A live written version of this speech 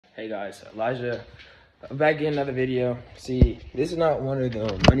Hey guys, Elijah, back in another video. See, this is not one of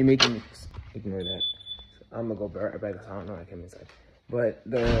the money making. Ignore that. I'm gonna go right back. I don't know I came inside, but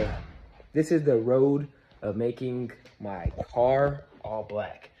this is the road of making my car all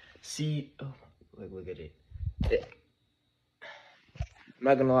black. See, oh, look at it. I'm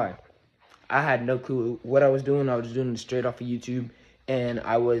not gonna lie, I had no clue what I was doing. I was just doing it straight off of YouTube, and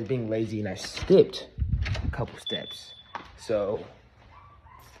I was being lazy, and I skipped a couple steps. So.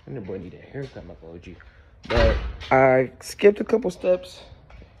 And the boy need a haircut, my OG. But I skipped a couple steps.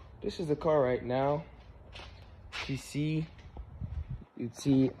 This is the car right now. You'd see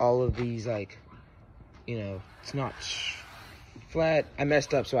all of these, like, you know, it's not flat. I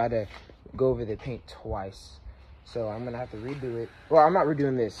messed up, so I had to go over the paint twice. So I'm gonna have to redo it. Well, I'm not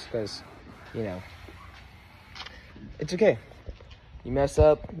redoing this because, you know, it's okay. You mess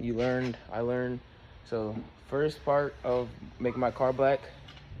up, you learned, I learned. So first part of making my car black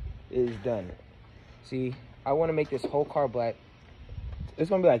is done. See, I want to make this whole car black. It's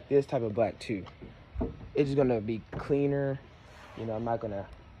gonna be like this type of black too. It's gonna be cleaner. You know, I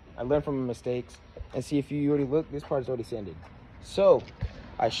learned from my mistakes. And see, if you already look, this part is already sanded. So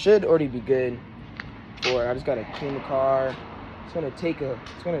I should already be good for it. I just gotta clean the car. It's gonna take a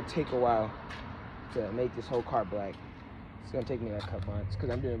while to make this whole car black. It's gonna take me like a couple months because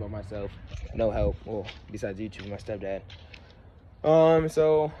I'm doing it by myself. No help. Well, besides YouTube, my stepdad.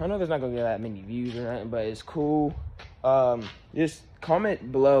 So I know there's not gonna get that many views or nothing, but it's cool. Just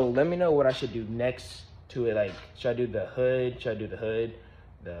comment below. Let me know what I should do next to it. Like, should I do the hood? Should I do the hood?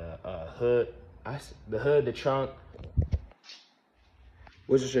 The trunk.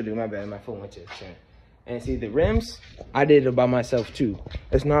 What should I do? My bad, my phone went to turn. And see, the rims, I did it by myself too.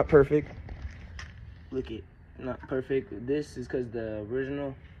 It's not perfect. Look it, not perfect. This is because the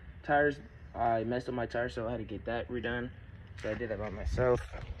original tires, I messed up my tires, so I had to get that redone. So I did that by myself.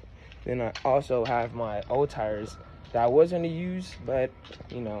 Then I also have my old tires that I was gonna use, but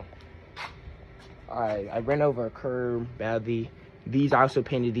you know, I ran over a curb badly. These, I also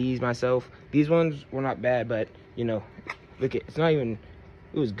painted these myself. These ones were not bad, but you know, look at, it's not even,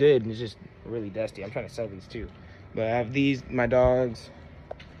 it was good, it's just really dusty. I'm trying to sell these too. But I have these, my dogs,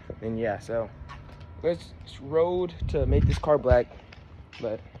 and yeah, so let's road to make this car black.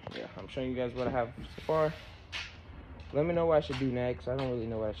 But yeah, I'm showing you guys what I have so far. Let me know what I should do next. I don't really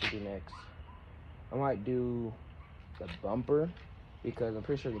know what I should do next. I might do the bumper because I'm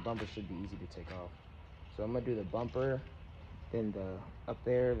pretty sure the bumper should be easy to take off. So I'm gonna do the bumper, then up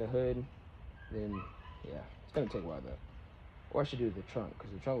there, the hood, then yeah, it's gonna take a while though. Or I should do the trunk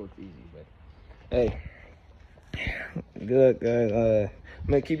because the trunk looks easy. But hey, good guys. I'm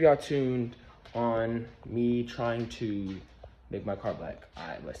gonna keep y'all tuned on me trying to make my car black. All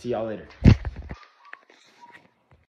right, let's see y'all later.